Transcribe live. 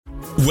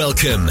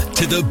Welcome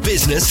to The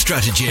Business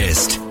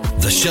Strategist,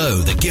 the show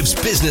that gives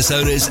business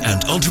owners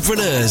and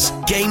entrepreneurs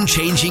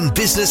game-changing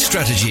business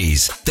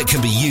strategies that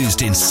can be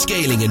used in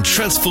scaling and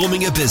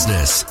transforming a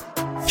business.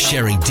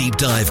 Sharing deep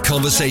dive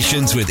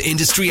conversations with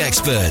industry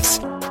experts,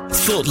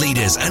 thought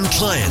leaders and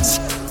clients,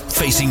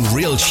 facing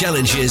real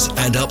challenges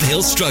and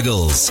uphill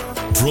struggles.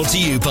 Brought to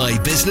you by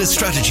business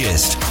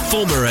strategist,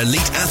 former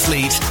elite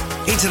athlete,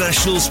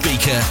 international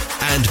speaker,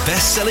 and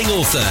best-selling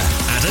author,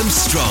 Adam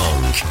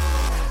Strong.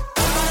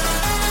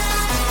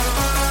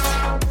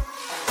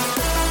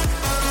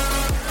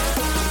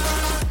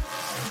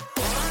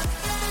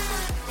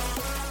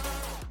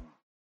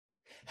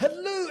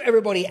 Hello,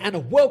 everybody,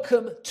 and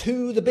welcome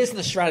to The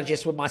Business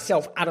Strategist with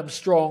myself, Adam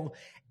Strong.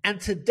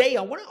 And today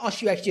I want to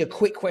ask you actually a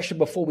quick question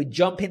before we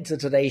jump into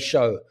today's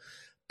show.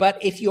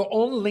 But if you're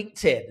on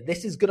LinkedIn,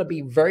 this is going to be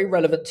very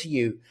relevant to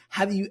you.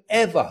 Have you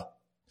ever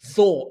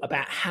thought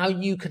about how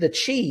you could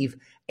achieve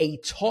a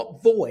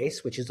top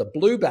voice, which is a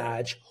blue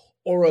badge,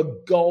 or a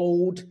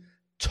gold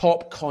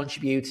top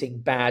contributing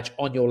badge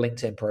on your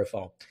LinkedIn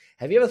profile?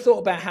 Have you ever thought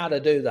about how to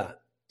do that?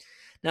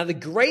 Now, the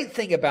great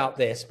thing about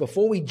this,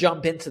 before we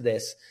jump into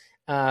this,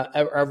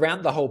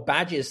 around the whole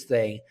badges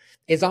thing,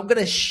 is I'm going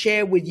to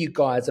share with you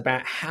guys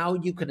about how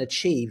you can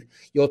achieve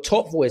your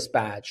top voice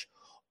badge,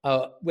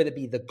 whether it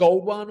be the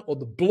gold one or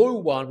the blue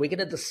one. We're going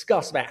to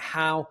discuss about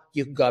how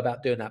you can go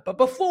about doing that. But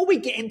before we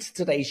get into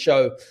today's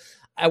show,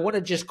 I want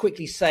to just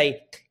quickly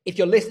say, if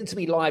you're listening to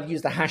me live,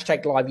 use the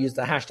hashtag live, use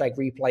the hashtag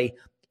replay.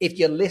 If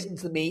you're listening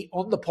to me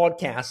on the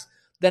podcast,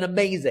 then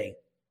amazing,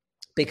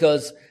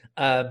 because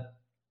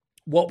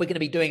what we're going to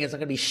be doing is I'm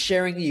going to be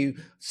sharing you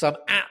some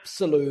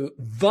absolute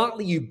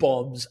value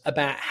bombs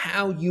about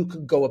how you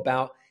can go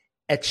about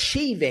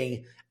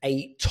achieving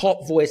a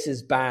top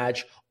voices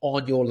badge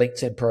on your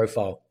LinkedIn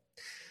profile.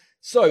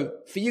 So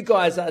for you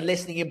guys that are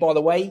listening in, by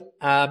the way,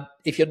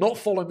 if you're not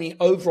following me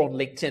over on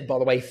LinkedIn, by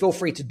the way, feel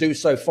free to do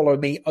so. Follow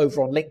me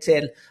over on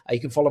LinkedIn. You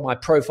can follow my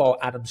profile,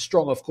 Adam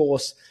Strong, of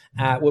course.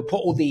 We'll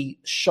put all the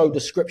show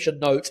description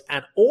notes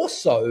and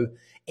also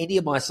any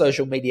of my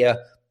social media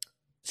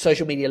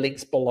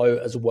links below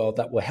as well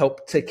that will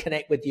help to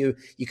connect with you.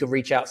 You can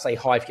reach out, say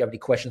hi if you have any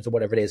questions or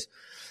whatever it is.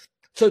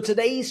 So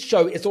today's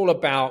show is all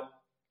about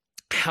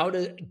how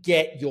to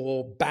get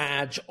your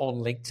badge on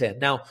LinkedIn.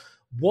 Now,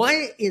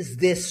 why is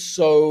this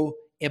so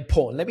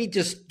important? Let me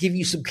just give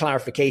you some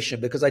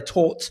clarification, because I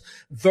talked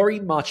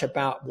very much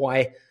about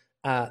why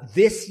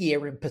this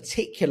year in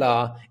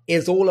particular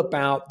is all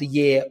about the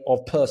year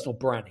of personal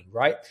branding,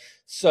 right?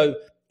 So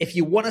if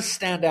you want to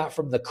stand out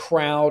from the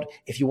crowd,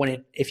 if you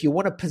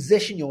want to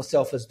position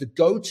yourself as the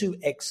go-to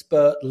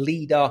expert,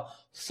 leader,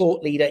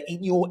 thought leader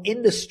in your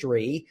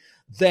industry,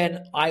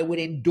 then I would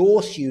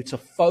endorse you to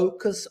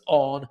focus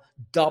on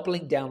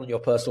doubling down on your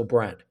personal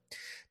brand.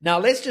 Now,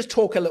 let's just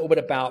talk a little bit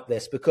about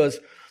this, because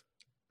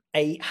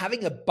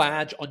having a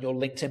badge on your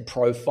LinkedIn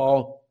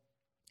profile,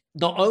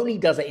 not only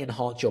does it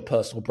enhance your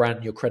personal brand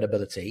and your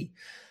credibility,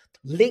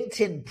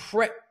 LinkedIn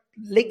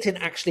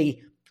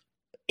actually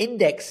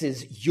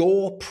indexes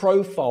your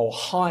profile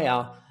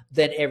higher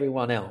than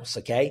everyone else,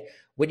 okay?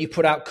 When you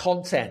put out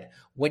content,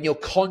 when you're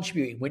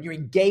contributing, when you're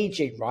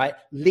engaging, right?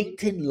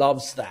 LinkedIn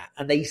loves that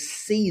and they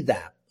see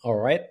that, all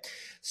right?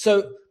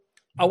 So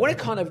I want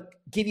to kind of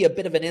give you a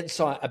bit of an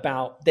insight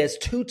about, there's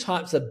two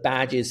types of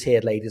badges here,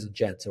 ladies and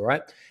gents, all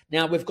right?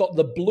 Now, we've got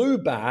the blue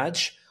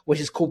badge, which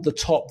is called the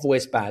top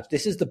voice badge.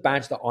 This is the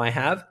badge that I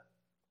have,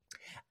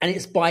 and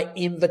it's by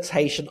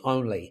invitation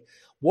only.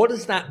 What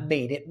does that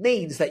mean? It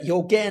means that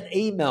you'll get an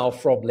email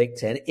from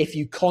LinkedIn if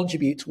you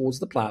contribute towards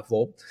the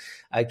platform,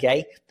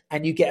 okay?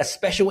 And you get a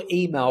special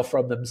email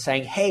from them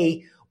saying,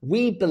 hey,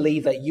 we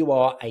believe that you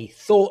are a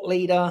thought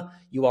leader,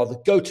 you are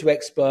the go-to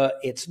expert.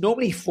 It's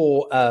normally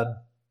for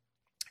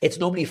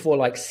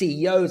like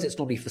CEOs, it's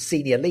normally for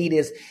senior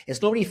leaders,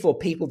 it's normally for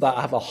people that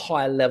have a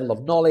higher level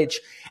of knowledge.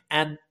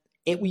 And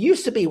it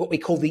used to be what we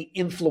call the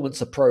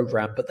influencer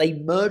program, but they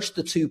merged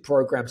the two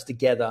programs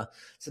together.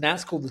 So now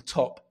it's called the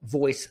Top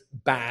Voice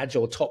Badge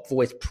or Top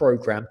Voice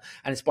Program,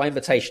 and it's by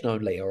invitation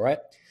only, all right?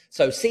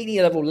 So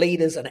senior level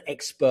leaders and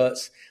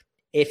experts,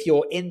 if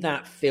you're in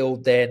that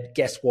field, then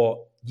guess what?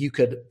 You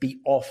could be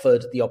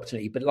offered the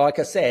opportunity. But like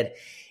I said,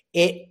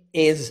 it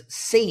is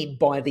seen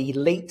by the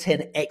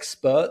LinkedIn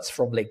experts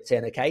from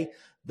LinkedIn, okay?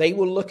 They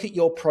will look at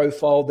your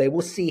profile. They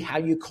will see how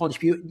you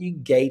contribute and you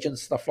engage and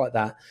stuff like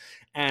that.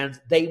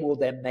 And they will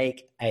then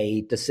make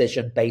a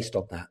decision based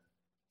on that.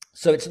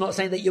 So it's not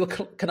something that you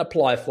can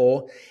apply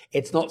for.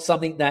 It's not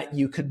something that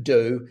you can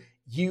do.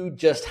 You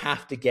just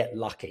have to get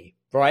lucky,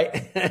 right?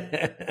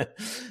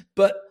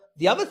 But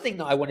the other thing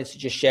that I wanted to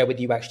just share with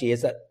you actually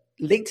is that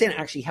LinkedIn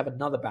actually have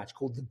another badge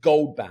called the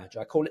gold badge.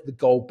 I call it the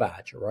gold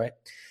badge, all right?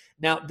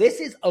 Now, this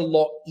is a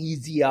lot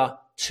easier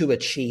to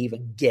achieve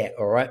and get,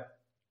 all right?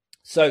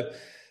 So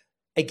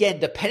again,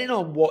 depending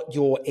on what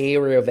your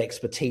area of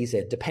expertise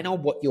is, depending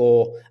on what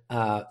you're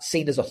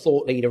seen as a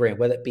thought leader in,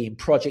 whether it be in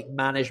project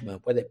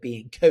management, whether it be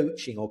in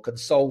coaching or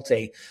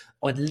consulting,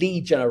 or in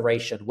lead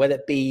generation, whether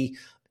it be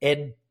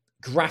in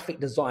graphic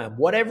design,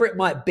 whatever it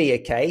might be,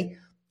 okay?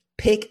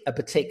 pick a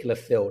particular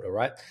field, all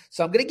right?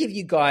 So I'm going to give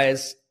you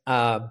guys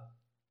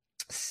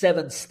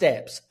 7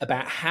 steps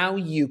about how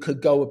you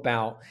could go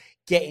about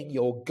getting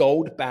your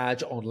gold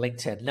badge on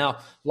LinkedIn. Now,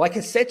 like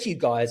I said to you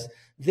guys,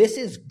 this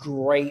is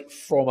great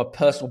from a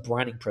personal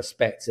branding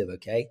perspective,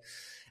 okay?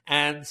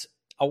 And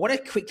I want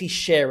to quickly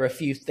share a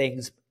few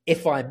things,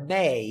 if I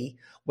may,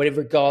 with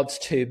regards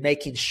to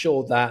making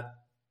sure that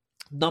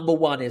number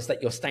one is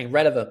that you're staying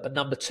relevant, but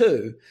number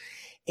two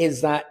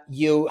is that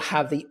you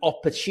have the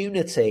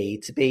opportunity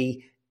to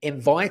be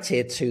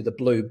invited to the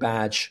Blue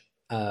Badge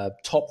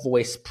Top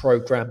Voice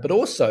program, but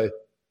also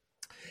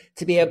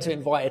to be able to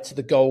invite it to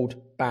the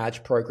Gold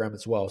Badge program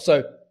as well.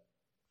 So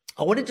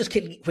I want to just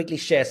quickly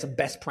share some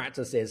best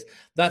practices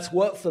that's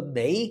worked for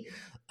me.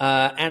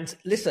 And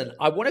listen,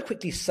 I want to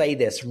quickly say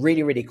this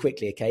really, really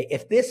quickly, okay?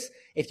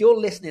 If you're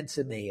listening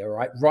to me, all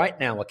right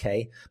now,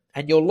 okay,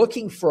 and you're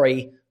looking for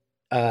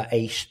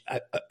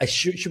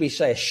should we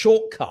say a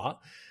shortcut,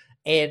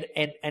 and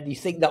you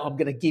think that I'm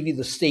going to give you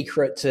the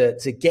secret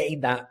to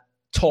getting that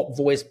Top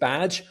Voice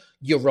badge,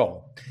 you're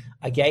wrong.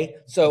 Okay,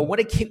 so I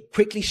want to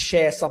quickly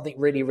share something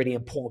really, really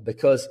important,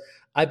 because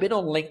I've been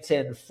on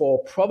LinkedIn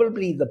for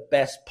probably the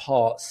best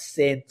part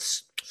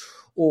since,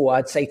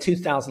 I'd say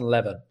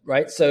 2011,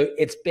 right? So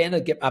it's been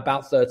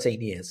about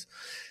 13 years.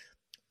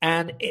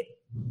 And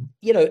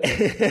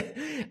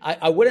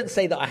I wouldn't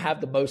say that I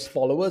have the most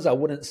followers. I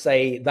wouldn't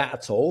say that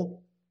at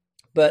all.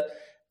 But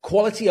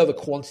quality over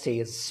quantity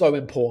is so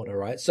important, all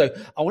right? So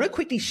I want to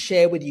quickly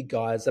share with you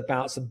guys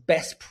about some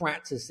best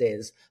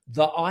practices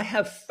that I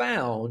have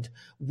found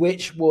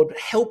which would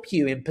help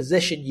you and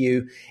position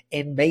you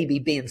in maybe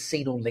being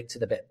seen on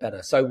LinkedIn a bit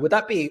better. So would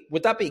that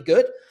be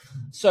good?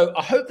 So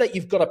I hope that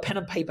you've got a pen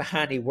and paper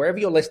handy wherever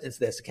you're listening to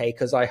this, okay?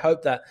 Because I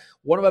hope that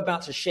what I'm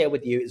about to share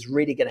with you is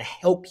really going to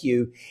help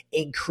you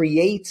in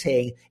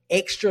creating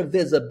extra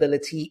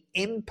visibility,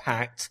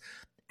 impact,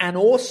 and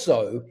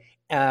also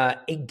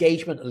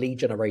engagement and lead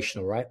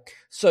generation, all right?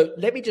 So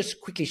let me just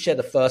quickly share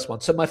the first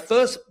one. So my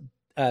first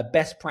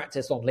best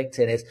practice on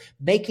LinkedIn is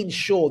making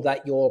sure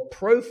that your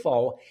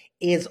profile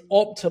is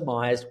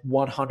optimized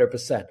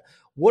 100%.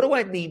 What do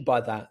I mean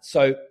by that?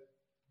 So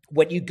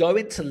when you go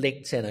into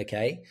LinkedIn,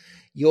 okay,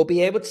 you'll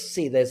be able to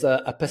see there's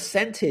a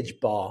percentage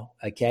bar,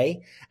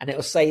 okay? And it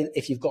will say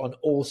if you've got an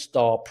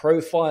all-star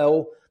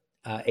profile,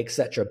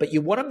 etc. But you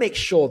want to make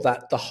sure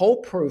that the whole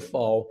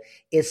profile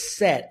is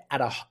set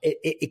at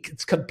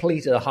it's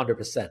completed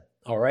 100%.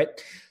 All right.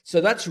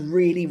 So that's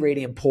really,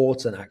 really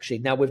important, actually.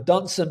 Now, we've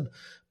done some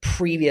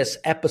previous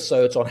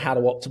episodes on how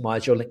to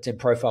optimize your LinkedIn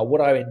profile. What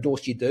I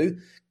endorse you do,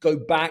 go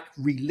back,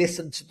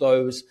 re-listen to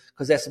those,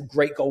 because there's some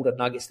great golden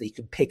nuggets that you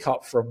can pick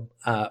up from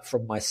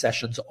my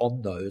sessions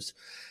on those.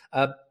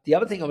 The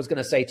other thing I was going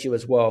to say to you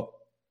as well,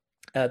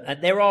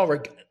 and there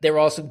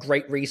are some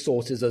great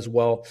resources as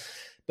well,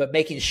 but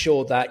making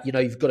sure that,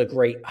 you've got a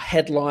great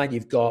headline,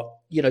 you've got,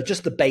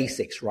 just the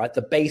basics, right?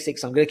 The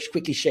basics. I'm going to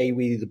quickly share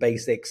with you the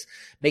basics,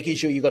 making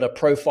sure you've got a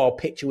profile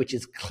picture which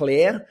is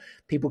clear.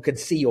 People can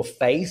see your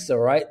face, all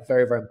right?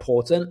 Very, very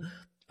important.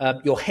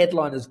 Your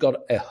headline has got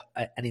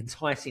an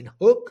enticing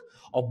hook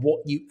of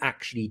what you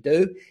actually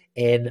do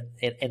in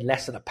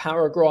less than a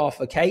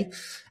paragraph, okay?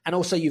 And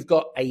also you've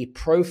got a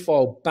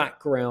profile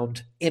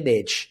background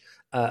image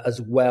as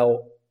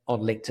well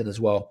on LinkedIn as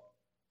well.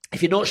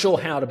 If you're not sure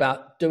how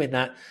about doing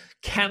that,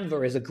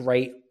 Canva is a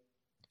great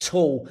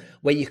tool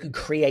where you can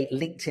create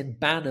LinkedIn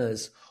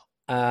banners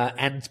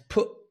and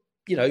put,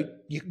 you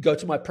can go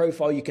to my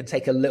profile, you can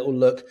take a little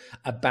look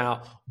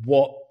about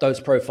what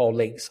those profile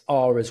links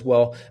are as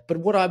well. But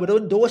what I would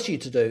endorse you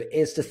to do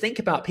is to think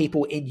about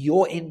people in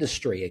your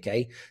industry,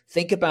 okay?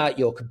 Think about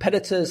your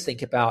competitors,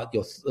 think about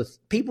the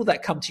people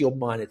that come to your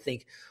mind and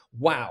think,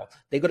 wow,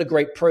 they've got a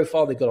great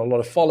profile, they've got a lot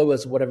of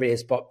followers, whatever it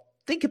is, but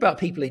think about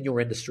people in your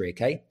industry,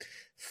 okay?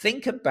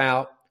 Think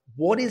about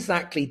what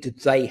exactly do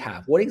they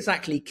have? What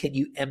exactly can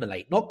you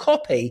emulate? Not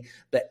copy,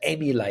 but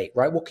emulate,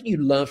 right? What can you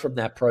learn from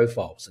their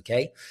profiles,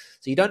 okay?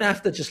 So you don't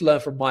have to just learn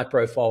from my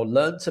profile.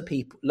 Learn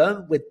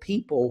with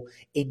people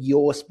in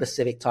your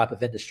specific type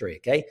of industry,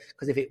 okay?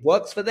 Because if it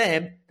works for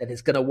them, then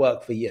it's going to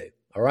work for you,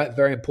 all right?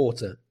 Very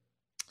important.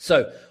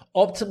 So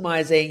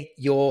optimizing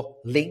your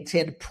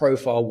LinkedIn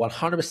profile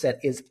 100%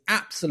 is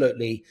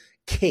absolutely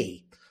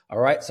key. All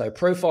right, so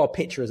profile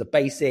picture is a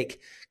basic,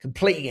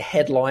 completing a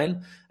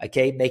headline,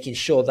 okay, making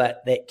sure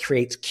that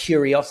creates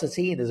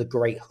curiosity and there's a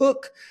great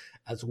hook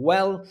as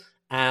well.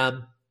 What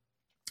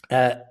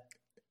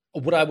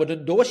I would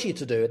endorse you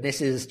to do, and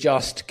this is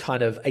just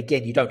kind of,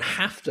 again, you don't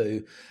have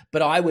to,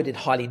 but I would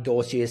highly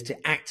endorse you is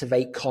to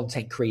activate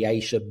content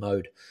creation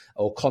mode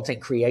or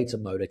content creator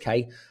mode,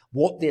 okay?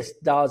 What this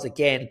does,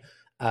 again,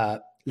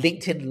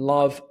 LinkedIn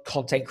love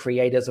content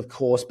creators, of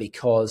course,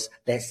 because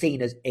they're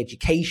seen as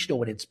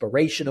educational and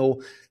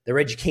inspirational. They're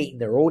educating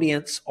their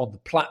audience on the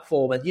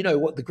platform.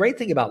 And what the great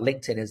thing about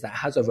LinkedIn is that it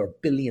has over 1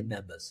 billion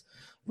members,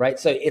 right?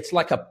 So it's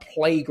like a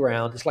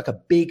playground. It's like a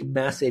big,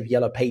 massive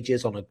Yellow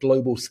Pages on a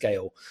global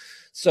scale.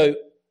 So,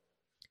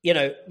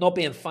 not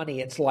being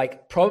funny, it's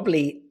like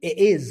probably it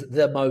is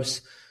the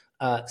most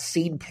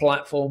seen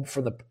platform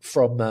for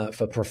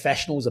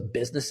professionals and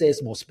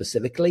businesses more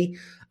specifically.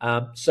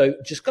 So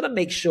just got to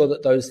make sure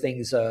that those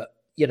things are,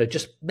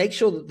 just make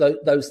sure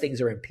that those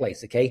things are in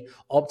place, okay?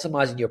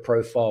 Optimizing your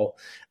profile,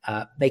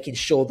 making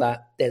sure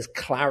that there's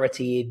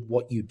clarity in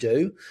what you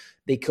do.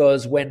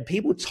 Because when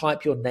people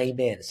type your name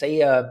in,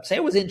 say I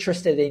was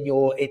interested in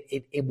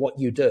in what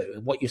you do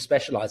and what you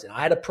specialize in.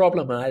 I had a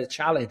problem and I had a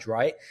challenge,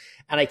 right?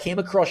 And I came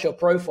across your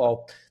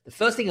profile. The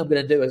first thing I'm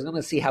going to do is I'm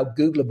going to see how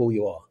Googleable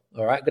you are.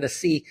 All right. I'm going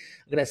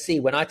to see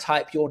when I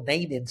type your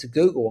name into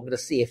Google, I'm going to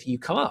see if you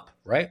come up,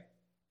 right?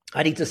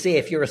 I need to see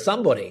if you're a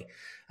somebody.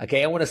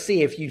 Okay. I want to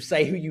see if you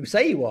say who you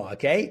say you are.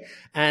 Okay.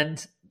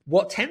 And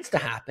what tends to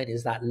happen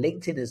is that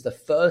LinkedIn is the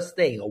first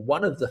thing or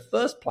one of the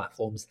first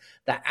platforms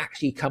that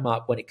actually come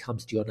up when it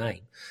comes to your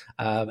name.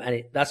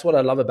 That's what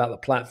I love about the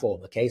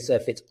platform. Okay. So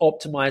if it's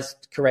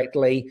optimized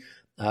correctly,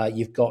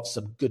 you've got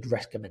some good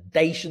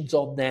recommendations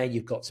on there.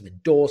 You've got some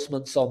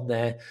endorsements on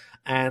there,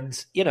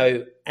 and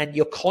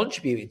you're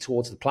contributing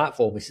towards the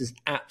platform. This is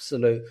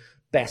absolute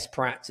best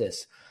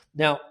practice.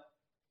 Now,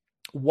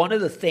 one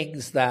of the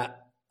things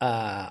that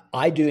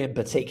I do in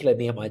particular,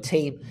 me and my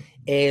team,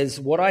 is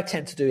what I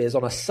tend to do is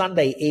on a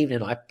Sunday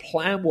evening, I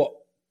plan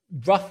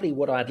roughly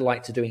what I'd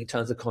like to do in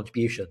terms of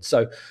contribution.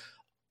 So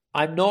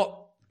I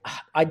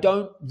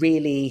don't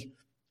really,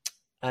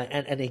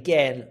 and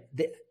again,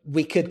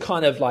 we could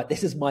kind of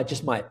this is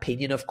just my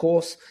opinion, of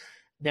course.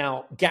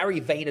 Now, Gary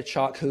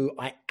Vaynerchuk, who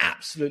I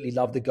absolutely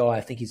love the guy,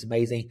 I think he's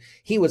amazing.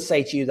 He would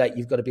say to you that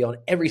you've got to be on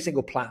every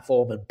single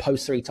platform and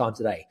post 3 times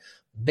a day.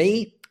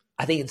 Me,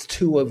 I think it's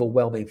too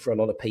overwhelming for a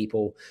lot of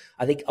people.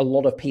 I think a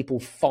lot of people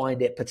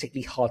find it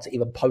particularly hard to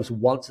even post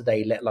once a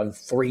day, let alone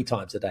 3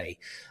 times a day.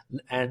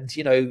 And,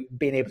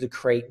 being able to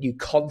create new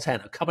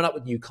content or coming up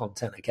with new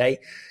content, okay,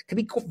 can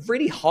be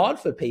really hard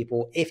for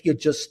people if you're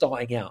just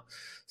starting out.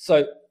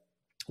 So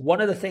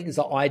one of the things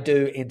that I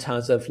do in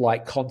terms of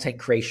content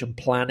creation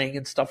planning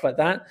and stuff like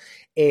that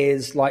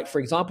is for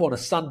example, on a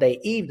Sunday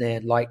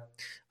evening,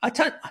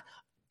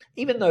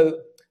 even though,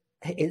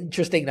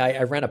 interesting,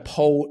 I ran a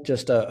poll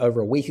just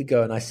over a week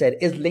ago and I said,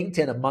 is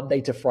LinkedIn a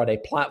Monday to Friday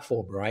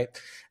platform, right?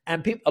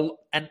 And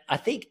I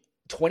think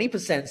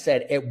 20%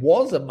 said it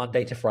was a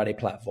Monday to Friday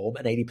platform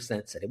and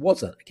 80% said it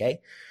wasn't,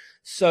 okay?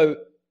 So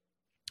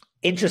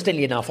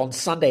interestingly enough, on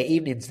Sunday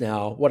evenings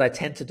now, what I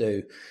tend to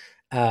do,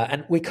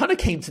 and we kind of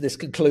came to this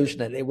conclusion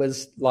that it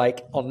was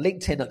on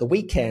LinkedIn at the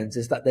weekends,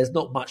 is that there's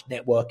not much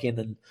networking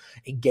and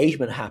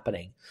engagement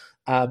happening.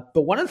 But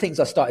one of the things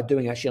I started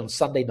doing actually on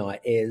Sunday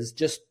night is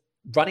just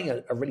running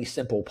a really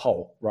simple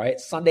poll, right?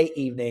 Sunday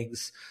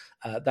evenings,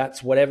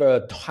 that's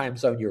whatever time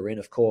zone you're in,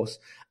 of course,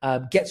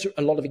 gets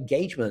a lot of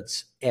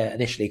engagements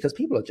initially because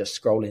people are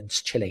just scrolling,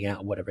 chilling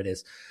out, whatever it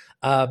is.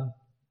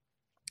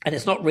 And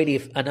it's not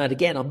really, and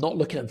again, I'm not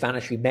looking at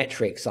vanity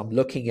metrics. I'm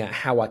looking at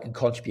how I can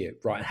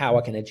contribute, right? How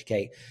I can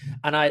educate.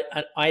 And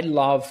I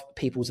love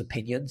people's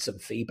opinions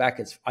and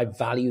feedback. I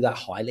value that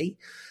highly.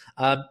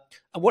 And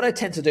what I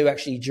tend to do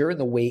actually during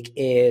the week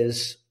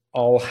is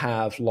I'll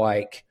have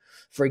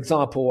for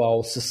example,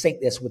 I'll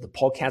succinct this with the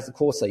podcast, of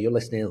course, so you're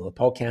listening to the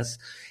podcast,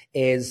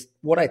 is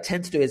what I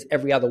tend to do is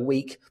every other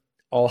week,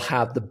 I'll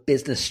have the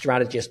Business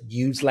Strategist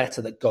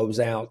newsletter that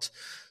goes out.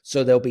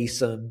 So there'll be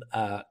some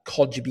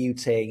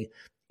contributing,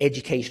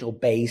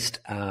 educational-based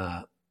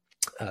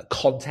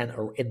content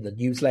in the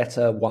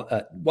newsletter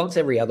once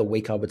every other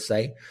week, I would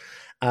say.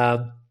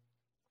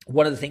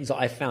 One of the things that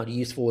I found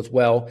useful as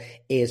well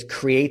is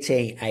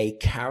creating a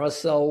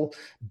carousel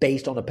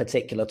based on a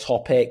particular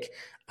topic.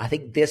 I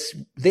think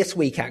this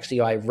week, actually,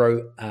 I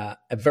wrote a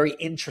very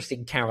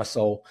interesting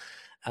carousel,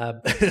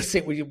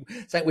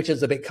 which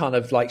is a bit kind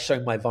of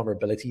showing my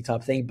vulnerability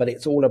type thing, but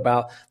it's all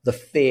about the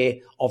fear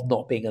of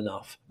not being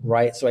enough,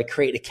 right? So I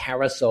created a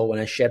carousel and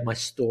I shared my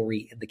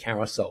story in the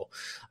carousel.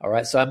 All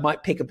right. So I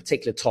might pick a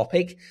particular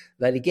topic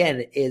that,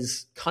 again,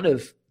 is kind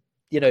of,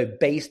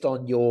 based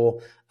on your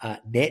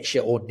niche,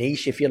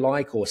 if you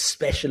like, or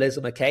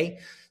specialism. Okay.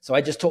 So I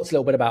just talked a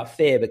little bit about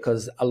fear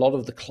because a lot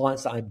of the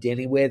clients that I'm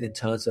dealing with in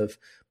terms of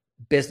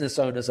business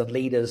owners and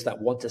leaders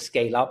that want to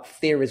scale up,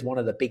 fear is one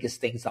of the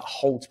biggest things that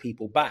holds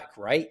people back,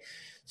 right?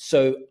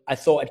 So I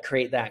thought I'd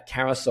create that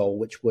carousel,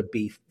 which would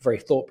be very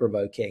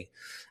thought-provoking.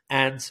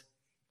 And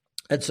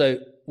so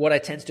what I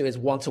tend to do is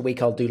once a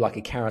week, I'll do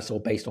a carousel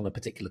based on a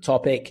particular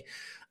topic.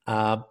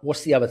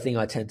 What's the other thing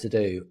I tend to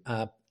do?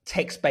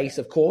 Text-based,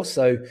 of course.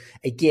 So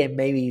again,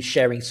 maybe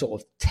sharing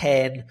sort of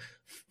 10,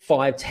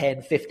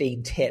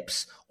 15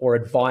 tips or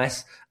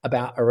advice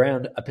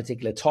around a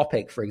particular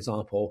topic, for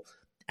example.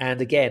 And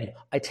again,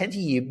 I tend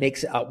to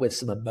mix it up with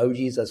some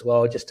emojis as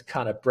well, just to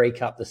kind of break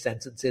up the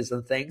sentences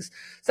and things.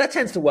 So that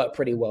tends to work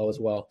pretty well as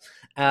well.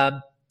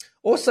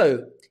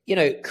 Also,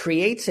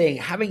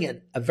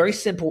 having a very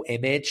simple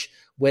image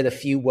with a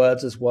few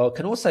words as well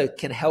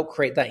can help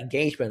create that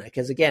engagement.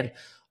 Because again,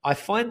 I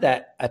find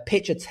that a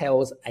picture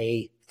tells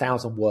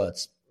 1,000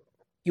 words.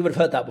 You would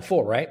have heard that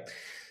before, right?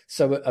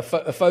 So a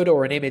photo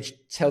or an image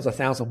tells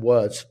 1,000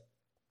 words.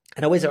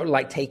 And I always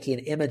like taking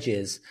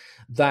images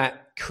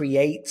that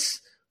creates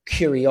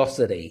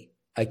curiosity,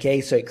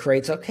 Okay, so it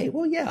creates, okay,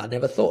 well, yeah, I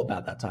never thought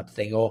about that type of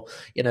thing. Or,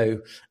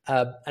 and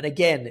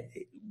again,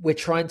 we're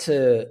trying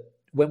to,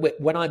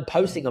 when I'm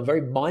posting, I'm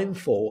very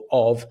mindful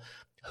of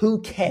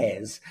who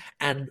cares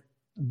and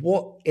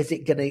what is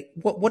it going to,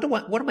 what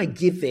am I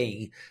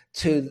giving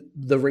to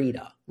the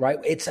reader, right?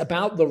 It's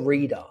about the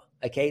reader.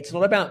 Okay, it's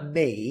not about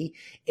me,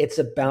 it's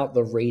about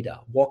the reader.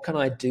 What can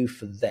I do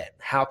for them?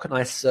 How can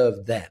I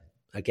serve them?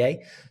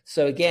 Okay,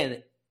 so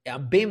again,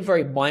 I'm being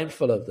very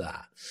mindful of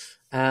that.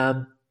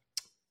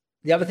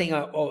 The other thing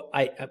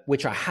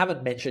which I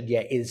haven't mentioned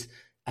yet is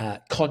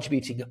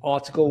contributing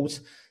articles.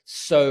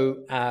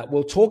 So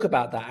we'll talk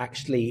about that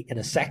actually in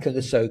a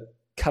second. So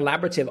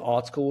collaborative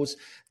articles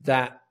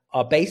that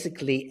are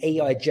basically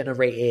AI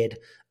generated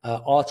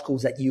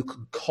articles that you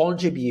can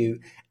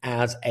contribute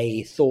as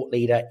a thought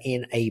leader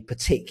in a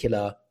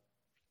particular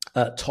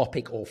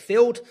topic or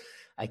field.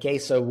 Okay,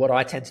 so what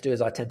I tend to do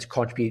is I tend to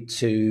contribute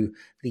to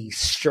the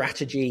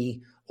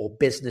strategy or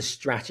business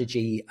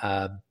strategy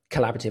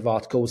collaborative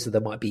articles. So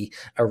there might be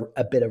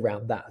a bit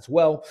around that as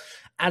well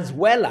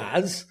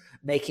as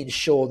making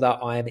sure that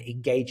I'm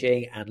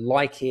engaging and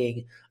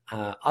liking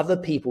other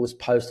people's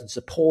posts and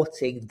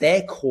supporting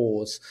their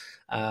cause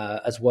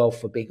as well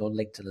for being on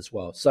LinkedIn as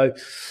well. So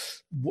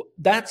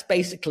that's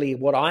basically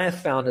what I have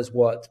found has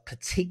worked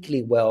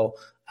particularly well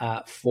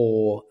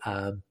for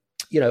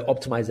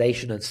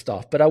optimization and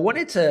stuff. But I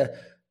wanted to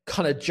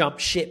kind of jump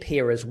ship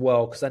here as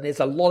well, because there's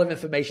a lot of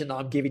information that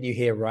I'm giving you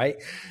here, right?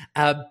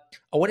 I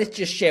wanted to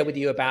just share with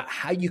you about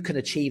how you can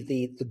achieve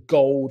the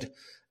gold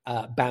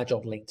badge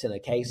on LinkedIn.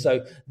 Okay,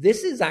 so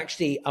this is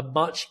actually a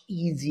much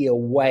easier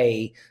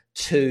way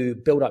to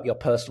build up your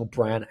personal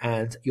brand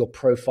and your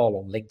profile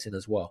on LinkedIn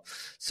as well.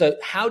 So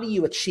how do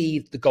you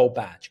achieve the gold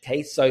badge?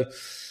 Okay, so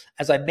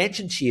as I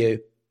mentioned to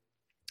you,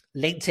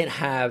 LinkedIn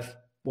have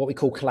what we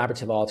call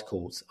collaborative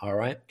articles, all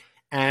right?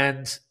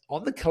 And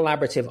on the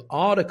collaborative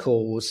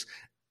articles,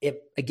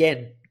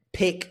 again,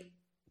 pick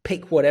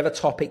whatever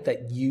topic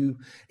that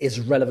is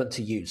relevant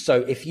to you.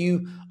 So if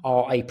you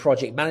are a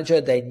project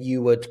manager, then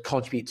you would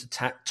contribute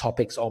to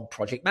topics on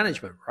project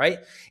management, right?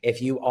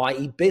 If you are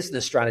a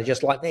business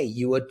strategist like me,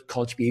 you would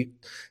contribute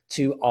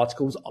to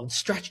articles on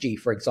strategy,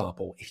 for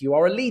example. If you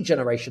are a lead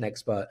generation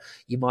expert,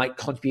 you might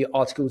contribute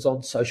articles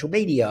on social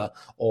media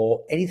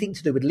or anything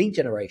to do with lead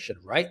generation,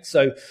 right?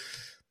 So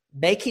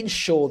making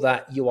sure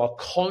that you are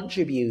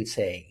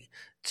contributing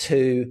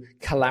to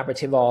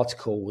collaborative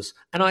articles.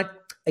 And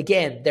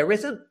again, there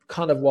isn't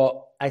kind of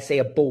what I say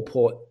a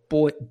ballpoint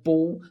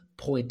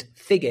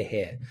figure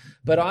here,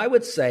 but I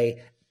would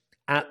say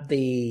at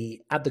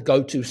the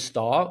go-to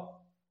start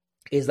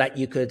is that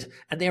you could,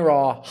 and there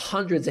are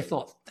hundreds, if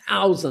not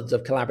thousands,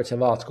 of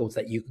collaborative articles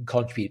that you can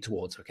contribute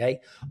towards, okay,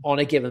 on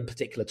a given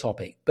particular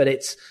topic. But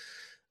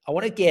I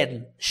want to,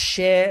 again,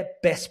 share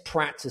best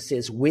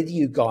practices with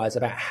you guys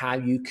about how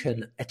you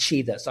can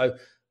achieve that. So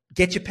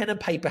get your pen and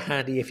paper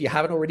handy if you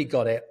haven't already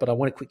got it, but I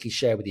want to quickly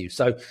share with you.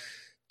 So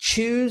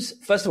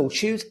first of all,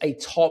 choose a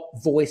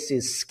top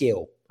voices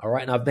skill. All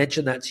right. And I've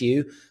mentioned that to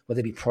you, whether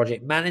it be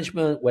project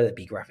management, whether it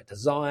be graphic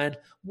design,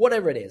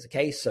 whatever it is.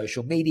 Okay.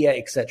 Social media,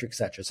 et cetera, et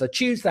cetera. So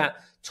choose that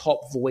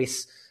top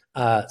voice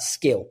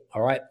skill.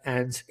 All right.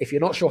 And if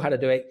you're not sure how to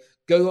do it,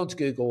 go onto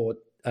Google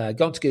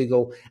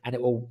and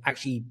it will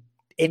actually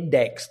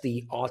index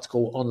the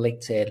article on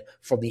LinkedIn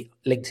from the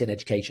LinkedIn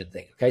education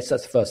thing. Okay. So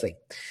that's the first thing.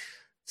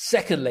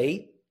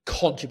 Secondly,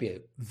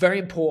 contribute. Very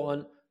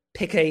important.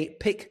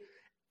 Pick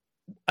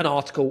an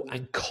article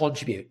and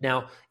contribute.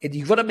 Now,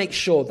 you've got to make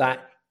sure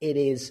that it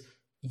is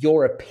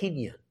your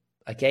opinion,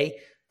 okay?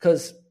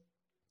 Because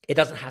it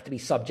doesn't have to be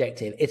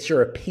subjective. It's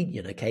your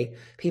opinion, okay?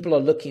 People are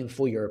looking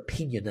for your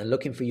opinion. They're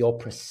looking for your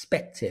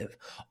perspective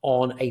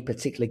on a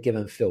particular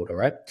given field, all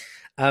right?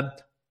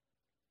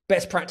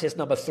 Best practice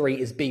number 3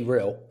 is be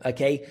real,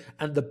 okay?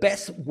 And the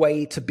best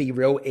way to be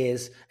real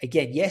is,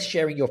 again, yes,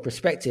 sharing your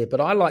perspective,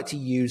 but I like to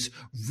use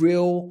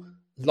real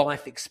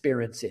life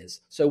experiences.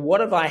 So what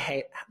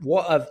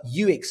have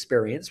you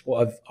experienced?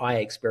 What have I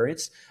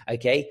experienced?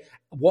 Okay.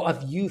 What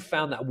have you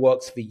found that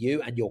works for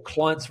you and your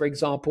clients, for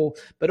example?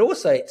 But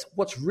also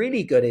what's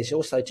really good is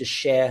also to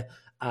share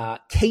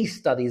case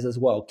studies as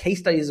well. Case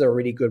studies are a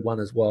really good one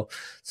as well.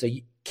 So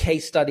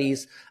case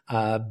studies,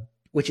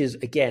 which is,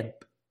 again,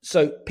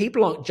 so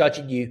people aren't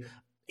judging you.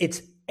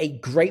 It's a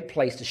great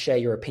place to share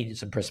your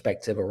opinions and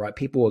perspective. All right.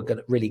 People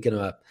are really going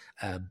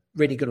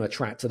to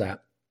attract to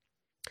that.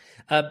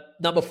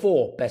 Number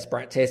 4, best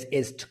practice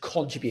is to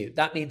contribute.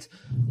 That means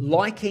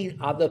liking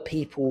other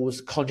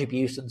people's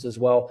contributions as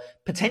well,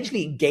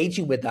 potentially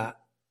engaging with that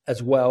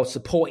as well,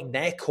 supporting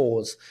their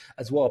cause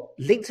as well.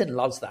 LinkedIn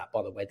loves that,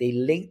 by the way.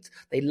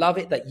 They love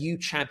it that you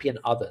champion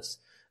others,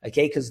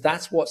 okay? Because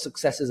that's what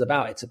success is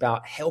about. It's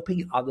about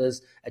helping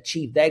others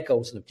achieve their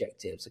goals and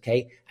objectives,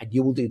 okay? And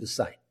you will do the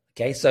same,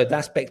 okay? So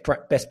that's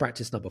best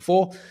practice number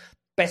 4.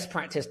 Best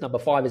practice number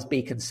 5 is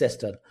be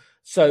consistent.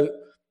 So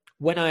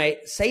when I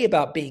say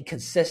about being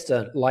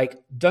consistent, like,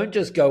 don't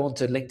just go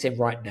onto LinkedIn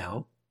right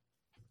now.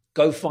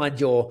 Go find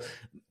your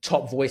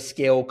top voice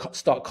skill,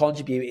 start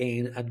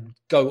contributing, and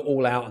go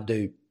all out and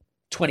do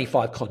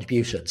 25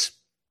 contributions.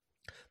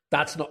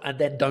 That's not, and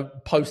then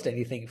don't post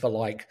anything for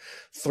like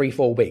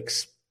 3-4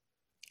 weeks.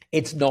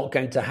 It's not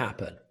going to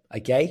happen.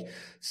 Okay.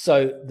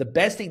 So the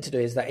best thing to do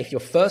is that if you're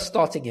first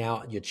starting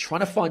out and you're trying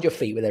to find your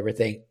feet with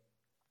everything,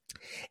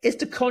 is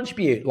to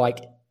contribute, like,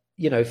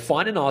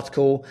 find an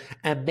article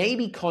and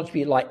maybe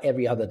contribute like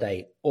every other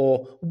day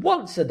or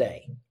once a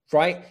day,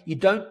 right? You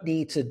don't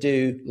need to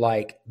do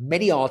like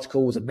many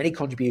articles and many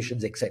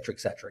contributions, et cetera,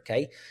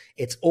 okay?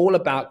 It's all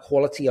about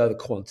quality over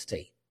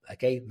quantity,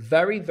 okay?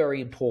 Very, very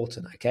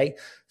important, okay?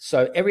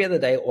 So every other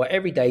day or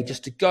every day,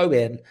 just to go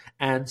in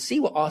and see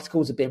what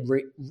articles have been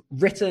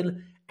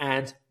written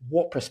and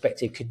what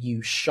perspective can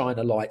you shine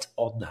a light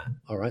on that,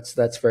 all right? So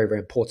that's very,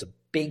 very important,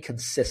 being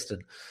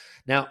consistent.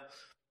 Now,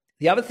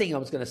 the other thing I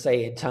was going to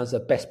say in terms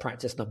of best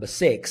practice number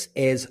 6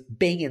 is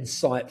being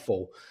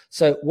insightful.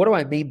 So what do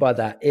I mean by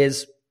that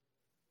is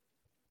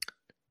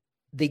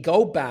the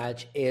gold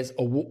badge is,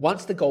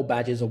 once the gold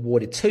badge is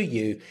awarded to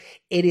you,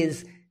 it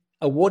is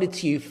awarded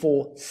to you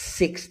for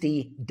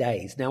 60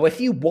 days. Now, if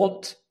you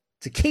want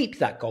to keep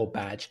that gold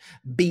badge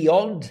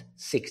beyond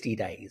 60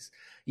 days,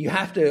 you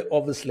have to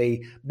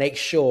obviously make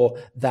sure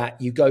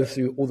that you go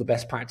through all the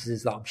best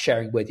practices that I'm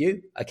sharing with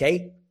you,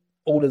 okay?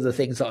 All of the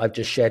things that I've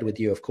just shared with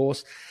you, of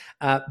course.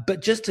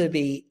 But just to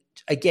be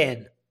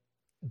insightful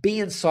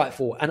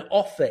and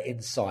offer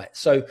insight.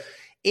 So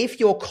if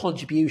your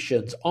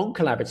contributions on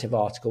collaborative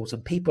articles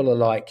and people are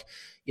like,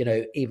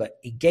 either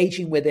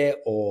engaging with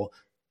it or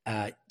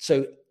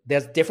so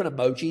there's different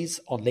emojis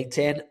on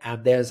LinkedIn,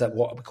 and there's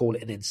what we call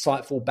an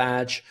insightful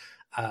badge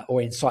or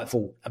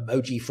insightful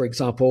emoji, for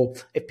example.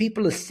 If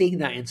people are seeing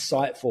that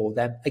insightful,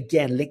 then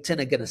again,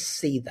 LinkedIn are going to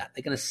see that.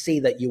 They're going to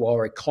see that you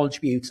are a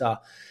contributor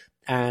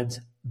and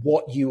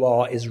what you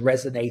are is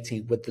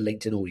resonating with the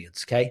LinkedIn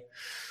audience, okay?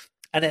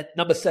 And then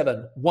number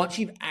 7, once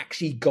you've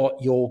actually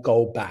got your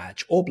gold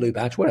badge or blue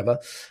badge, whatever,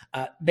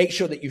 make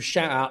sure that you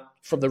shout out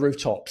from the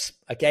rooftops,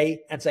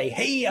 okay? And say,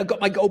 hey, I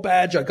got my gold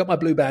badge, I got my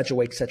blue badge,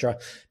 or etc.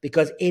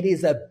 Because it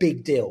is a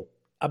big deal.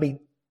 I mean,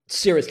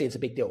 seriously, it's a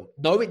big deal.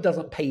 No, it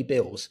doesn't pay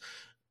bills.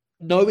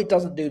 No, it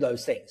doesn't do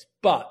those things.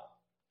 But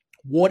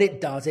what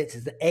it does, it's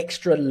an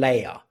extra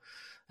layer,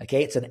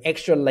 okay? It's an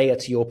extra layer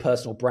to your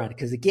personal brand.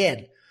 Because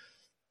again,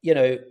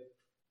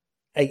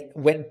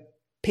 when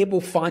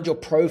people find your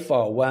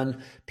profile,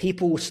 when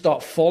people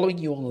start following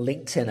you on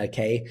LinkedIn,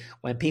 okay,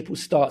 when people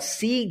start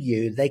seeing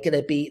you, it's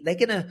going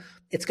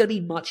to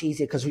be much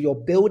easier because you're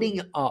building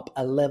up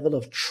a level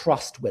of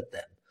trust with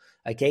them,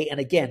 okay? And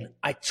again,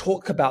 I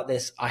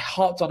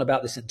harped on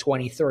about this in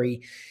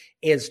 23,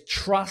 is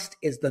trust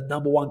is the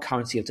number one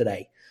currency of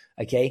today,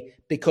 okay?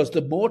 Because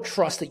the more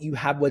trust that you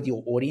have with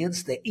your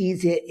audience, the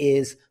easier it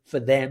is for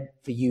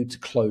you to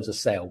close a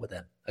sale with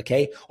them,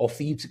 okay? Or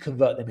for you to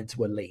convert them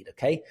into a lead,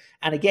 okay?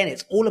 And again,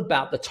 it's all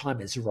about the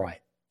time is right,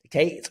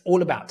 okay? It's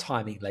all about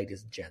timing,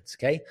 ladies and gents,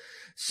 okay?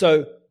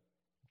 So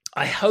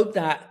I hope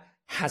that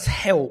has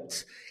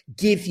helped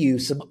give you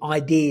some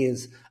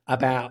ideas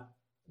about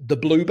the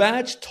blue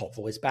badge, top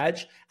voice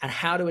badge, and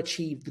how to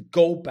achieve the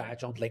gold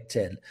badge on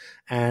LinkedIn,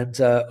 and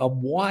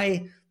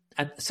why.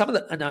 And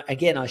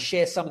again, I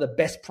share some of the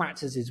best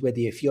practices with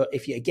you.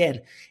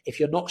 If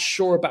you're not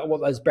sure about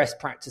what those best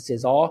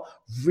practices are,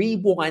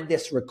 rewind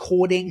this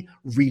recording,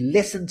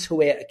 re-listen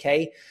to it.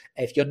 Okay.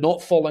 If you're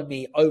not following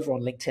me over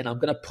on LinkedIn, I'm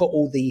going to put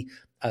all the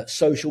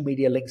social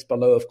media links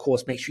below. Of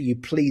course, make sure you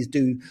please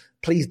do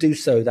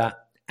so that,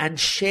 and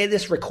share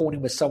this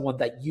recording with someone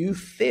that you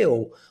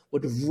feel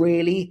would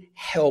really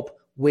help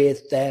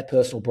with their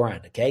personal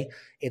brand, okay?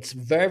 It's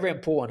very, very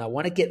important. I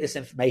want to get this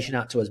information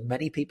out to as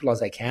many people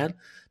as I can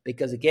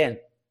because, again,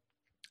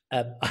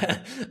 I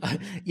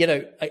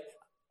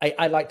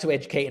like to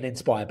educate and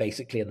inspire,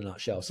 basically, in a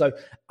nutshell. So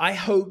I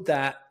hope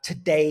that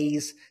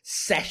today's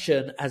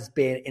session has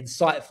been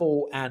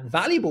insightful and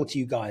valuable to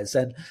you guys,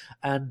 and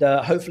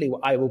hopefully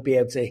I will be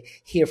able to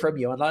hear from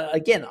you. And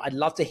again, I'd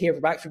love to hear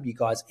back from you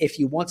guys. If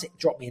you want to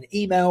drop me an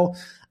email,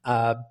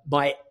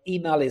 my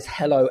email is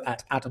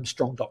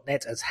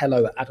hello@adamstrong.net, as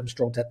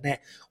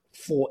hello@adamstrong.net,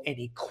 for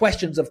any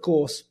questions, of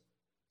course.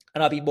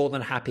 And I'll be more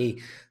than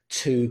happy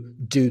to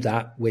do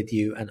that with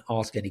you and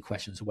ask any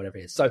questions or whatever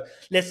it is. So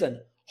listen,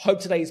 hope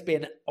today's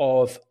been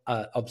of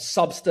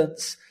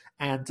substance,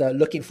 and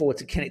looking forward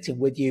to connecting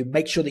with you.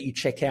 Make sure that you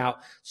check out.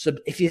 So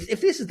if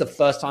this is the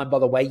first time, by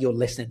the way, you're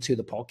listening to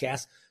the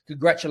podcast,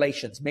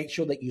 congratulations. Make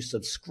sure that you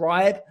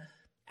subscribe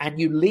and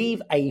you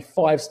leave a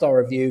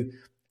 5-star review,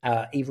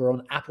 either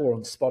on Apple or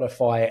on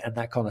Spotify and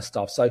that kind of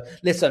stuff. So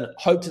listen,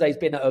 hope today's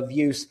been of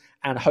use,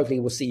 and hopefully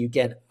we'll see you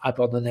again up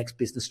on the next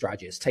Business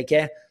Strategist. Take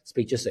care.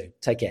 Speak to you soon.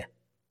 Take care.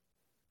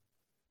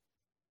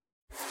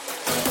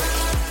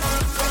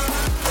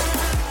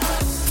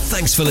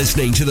 Thanks for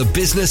listening to The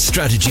Business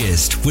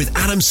Strategist with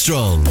Adam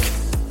Strong.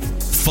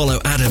 Follow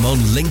Adam on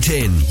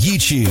LinkedIn,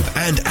 YouTube,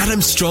 and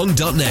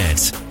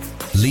adamstrong.net.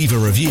 Leave a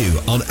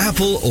review on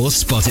Apple or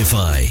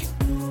Spotify.